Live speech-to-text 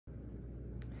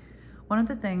One of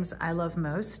the things I love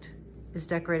most is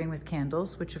decorating with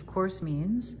candles, which of course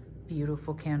means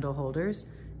beautiful candle holders.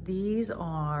 These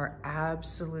are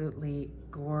absolutely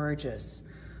gorgeous.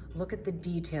 Look at the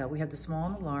detail. We have the small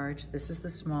and the large. This is the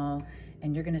small,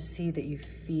 and you're gonna see that you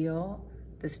feel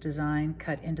this design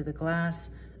cut into the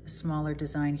glass, a smaller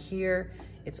design here.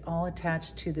 It's all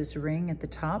attached to this ring at the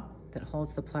top that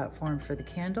holds the platform for the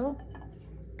candle,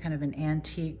 kind of an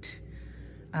antiqued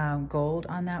gold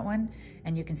on that one.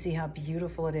 And you can see how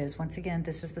beautiful it is. Once again,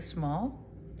 this is the small,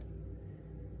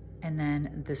 and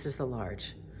then this is the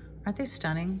large. Aren't they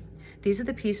stunning? These are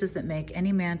the pieces that make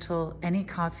any mantle, any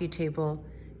coffee table,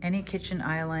 any kitchen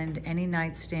island, any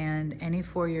nightstand, any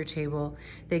foyer table.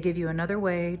 They give you another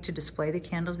way to display the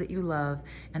candles that you love,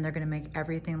 and they're gonna make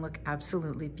everything look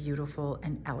absolutely beautiful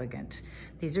and elegant.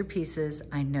 These are pieces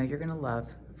I know you're gonna love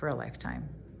for a lifetime.